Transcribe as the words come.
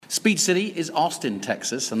Speed City is Austin,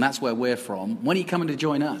 Texas, and that's where we're from. When are you coming to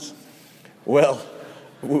join us? Well,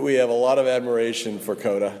 we have a lot of admiration for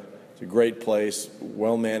COTA. It's a great place,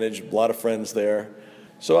 well managed, a lot of friends there.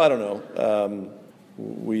 So I don't know.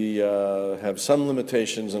 We have some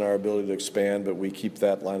limitations in our ability to expand, but we keep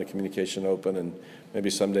that line of communication open, and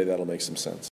maybe someday that'll make some sense.